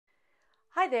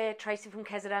Hi there, Tracy from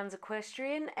Kazadans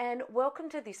Equestrian, and welcome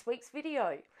to this week's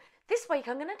video. This week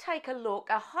I'm going to take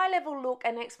a high-level look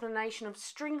and explanation of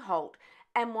Stringhalt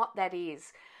and what that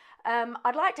is.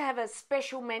 I'd like to have a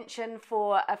special mention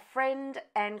for a friend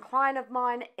and client of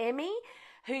mine, Emmy,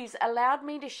 who's allowed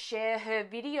me to share her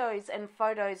videos and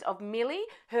photos of Millie,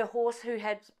 her horse who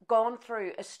had gone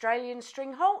through Australian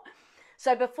Stringhalt.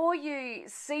 So before you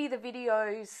see the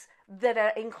videos that are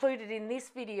included in this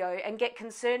video and get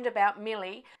concerned about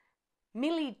Millie,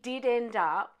 Millie did end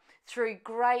up, through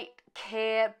great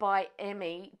care by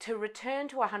Emmy, to return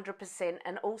to 100%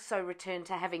 and also return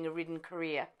to having a ridden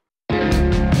career.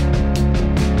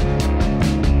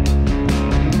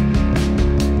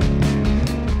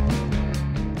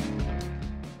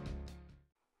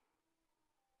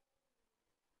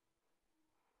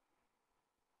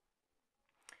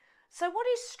 So what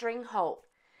is Stringhalt?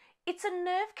 It's a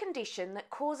nerve condition that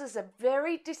causes a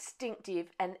very distinctive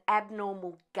and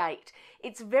abnormal gait.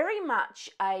 It's very much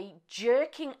a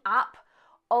jerking up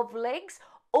of legs,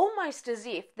 almost as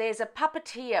if there's a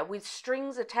puppeteer with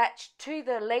strings attached to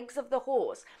the legs of the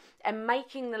horse and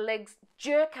making the legs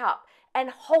jerk up and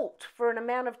halt for an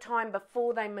amount of time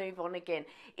before they move on again.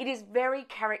 It is very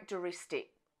characteristic.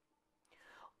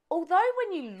 Although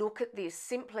when you look at this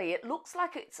simply, it looks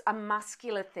like it's a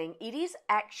muscular thing, it is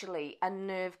actually a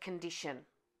nerve condition.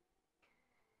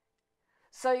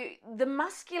 So the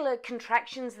muscular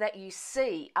contractions that you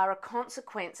see are a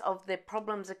consequence of the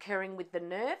problems occurring with the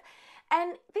nerve.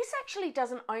 And this actually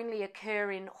doesn't only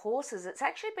occur in horses, it's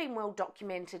actually been well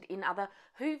documented in other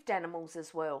hooved animals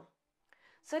as well.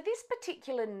 So this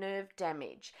particular nerve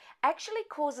damage actually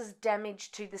causes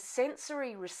damage to the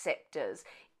sensory receptors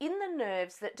in the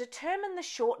nerves that determine the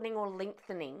shortening or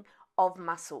lengthening of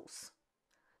muscles.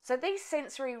 So these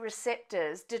sensory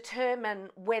receptors determine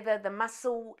whether the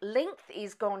muscle length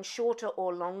is gone shorter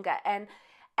or longer. And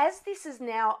as this is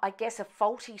now, I guess, a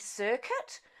faulty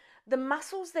circuit, the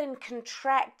muscles then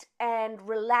contract and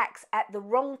relax at the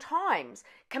wrong times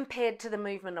compared to the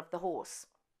movement of the horse.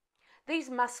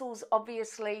 These muscles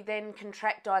obviously then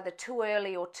contract either too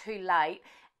early or too late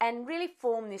and really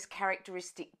form this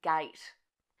characteristic gait.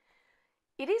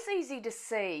 It is easy to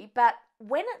see, but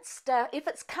when if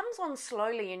it comes on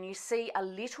slowly and you see a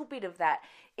little bit of that,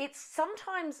 it's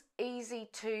sometimes easy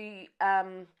to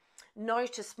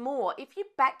notice more. If you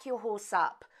back your horse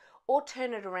up or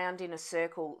turn it around in a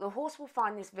circle, the horse will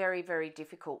find this very, very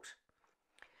difficult.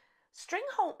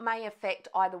 Stringhalt may affect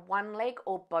either one leg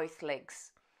or both legs.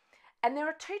 And there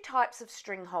are two types of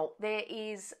Stringhalt. There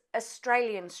is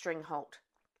Australian Stringhalt.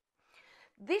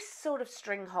 This sort of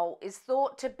Stringhalt is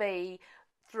thought to be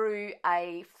through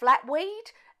a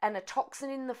flatweed and a toxin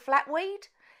in the flatweed.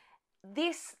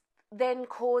 This then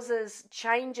causes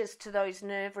changes to those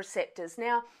nerve receptors.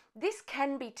 Now, this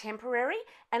can be temporary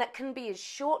and it can be as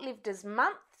short-lived as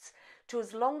months to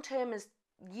as long-term as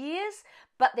years,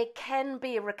 but there can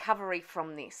be a recovery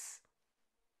from this.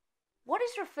 What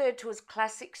is referred to as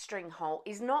classic Stringhalt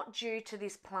is not due to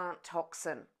this plant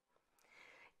toxin.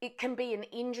 It can be an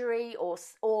injury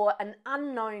or an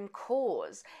unknown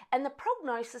cause, and the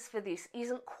prognosis for this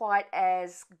isn't quite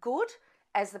as good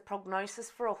as the prognosis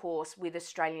for a horse with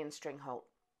Australian Stringhalt.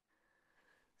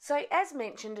 So as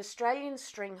mentioned, Australian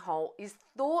Stringhalt is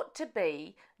thought to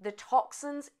be the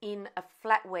toxins in a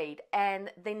flatweed,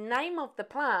 and the name of the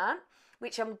plant,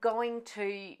 which I'm going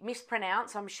to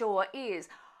mispronounce, I'm sure, is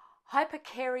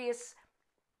Hypercarius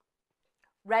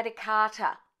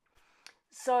radicata.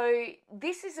 So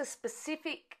this is a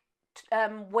specific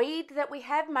weed that we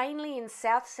have mainly in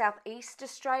southeast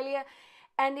Australia,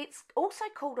 and it's also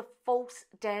called a false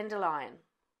dandelion.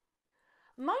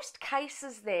 Most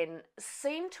cases then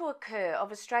seem to occur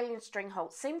of Australian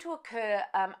Stringhalt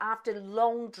after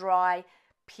long dry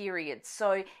periods.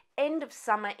 So end of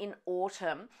summer in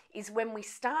autumn is when we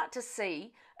start to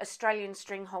see Australian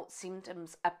Stringhalt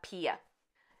symptoms appear.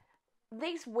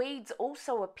 These weeds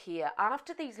also appear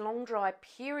after these long dry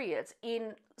periods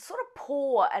in sort of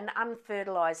poor and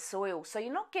unfertilised soil. So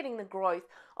you're not getting the growth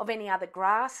of any other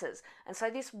grasses, and so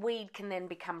this weed can then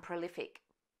become prolific.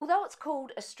 Although it's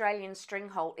called Australian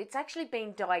Stringhalt, it's actually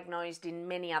been diagnosed in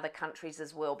many other countries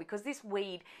as well, because this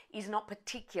weed is not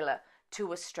particular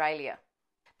to Australia.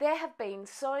 There have been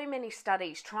so many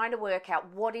studies trying to work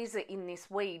out what is it in this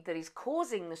weed that is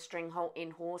causing the Stringhalt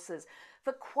in horses.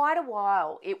 For quite a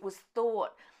while, it was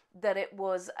thought that it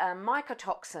was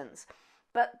mycotoxins,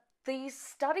 but these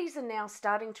studies are now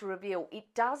starting to reveal it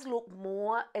does look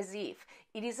more as if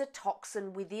it is a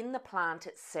toxin within the plant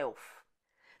itself.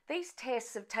 These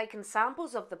tests have taken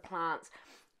samples of the plants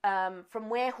from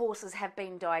where horses have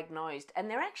been diagnosed, and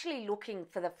they're actually looking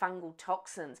for the fungal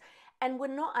toxins. and were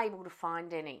not able to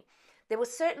find any. There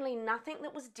was certainly nothing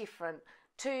that was different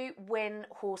to when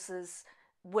horses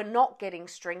were not getting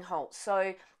Stringhalt.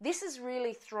 So this has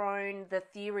really thrown the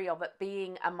theory of it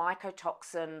being a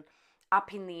mycotoxin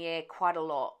up in the air quite a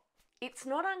lot. It's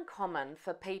not uncommon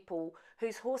for people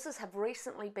whose horses have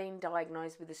recently been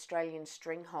diagnosed with Australian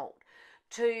Stringhalt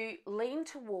to lean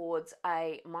towards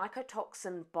a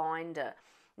mycotoxin binder.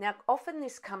 Now, often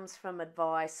this comes from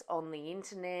advice on the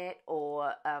internet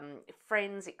or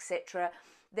friends, etc.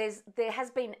 There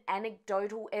has been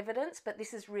anecdotal evidence, but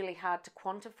this is really hard to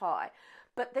quantify.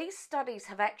 But these studies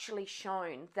have actually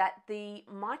shown that the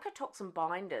mycotoxin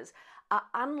binders are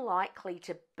unlikely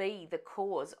to be the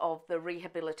cause of the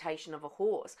rehabilitation of a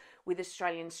horse with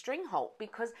Australian Stringhalt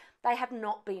because they have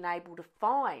not been able to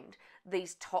find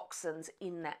these toxins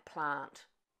in that plant.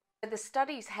 The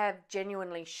studies have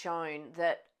genuinely shown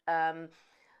that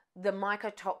the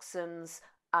mycotoxins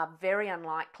are very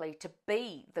unlikely to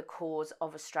be the cause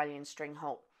of Australian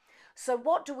Stringhalt. So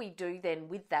what do we do then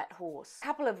with that horse? A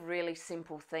couple of really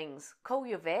simple things. Call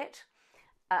your vet.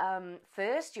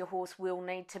 First, your horse will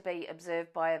need to be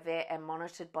observed by a vet and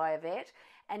monitored by a vet,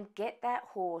 and get that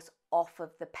horse off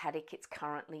of the paddock it's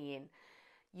currently in.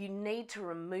 You need to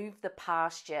remove the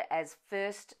pasture as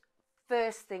first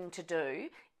thing to do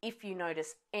if you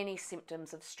notice any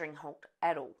symptoms of Stringhalt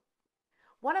at all.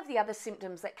 One of the other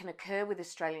symptoms that can occur with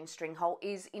Australian Stringhalt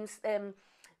is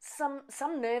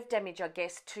some nerve damage, I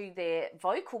guess, to their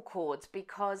vocal cords,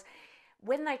 because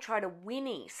when they try to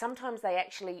whinny, sometimes they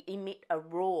actually emit a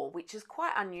roar, which is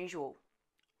quite unusual.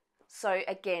 So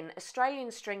again, Australian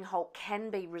Stringhalt can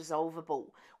be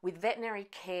resolvable with veterinary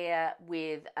care,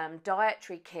 with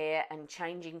dietary care and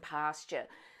changing pasture.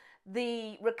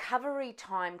 The recovery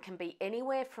time can be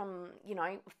anywhere from,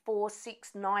 4,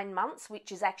 6, 9 months,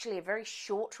 which is actually a very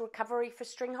short recovery for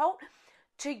Stringhalt,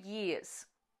 to years.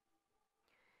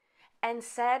 And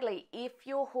sadly, if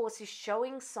your horse is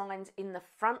showing signs in the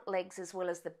front legs as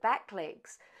well as the back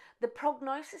legs, the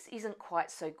prognosis isn't quite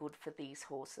so good for these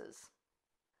horses.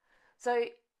 So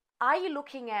are you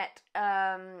looking at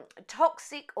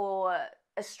toxic or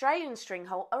Australian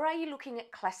Stringhalt, or are you looking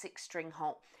at classic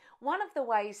Stringhalt? One of the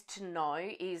ways to know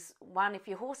is, one, if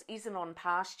your horse isn't on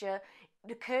pasture,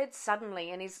 it occurred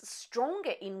suddenly and is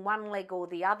stronger in one leg or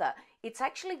the other, it's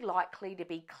actually likely to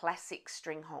be classic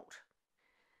Stringhalt.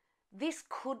 This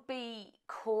could be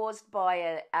caused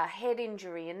by a head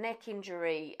injury, a neck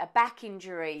injury, a back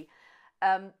injury,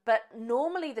 but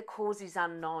normally the cause is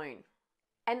unknown.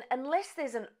 And unless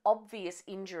there's an obvious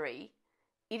injury,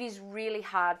 it is really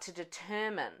hard to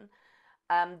determine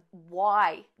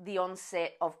why the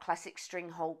onset of classic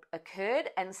Stringhalt occurred.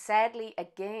 And sadly,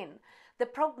 again, the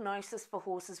prognosis for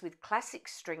horses with classic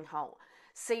Stringhalt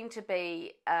seem to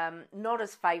be not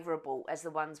as favourable as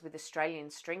the ones with Australian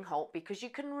Stringhalt, because you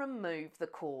can remove the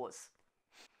cause.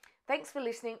 Thanks for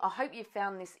listening. I hope you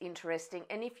found this interesting,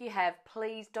 and if you have,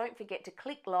 please don't forget to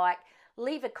click like,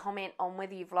 leave a comment on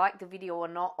whether you've liked the video or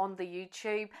not on the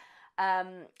YouTube,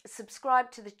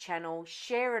 subscribe to the channel,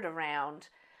 share it around,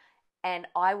 and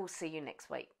I will see you next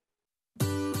week.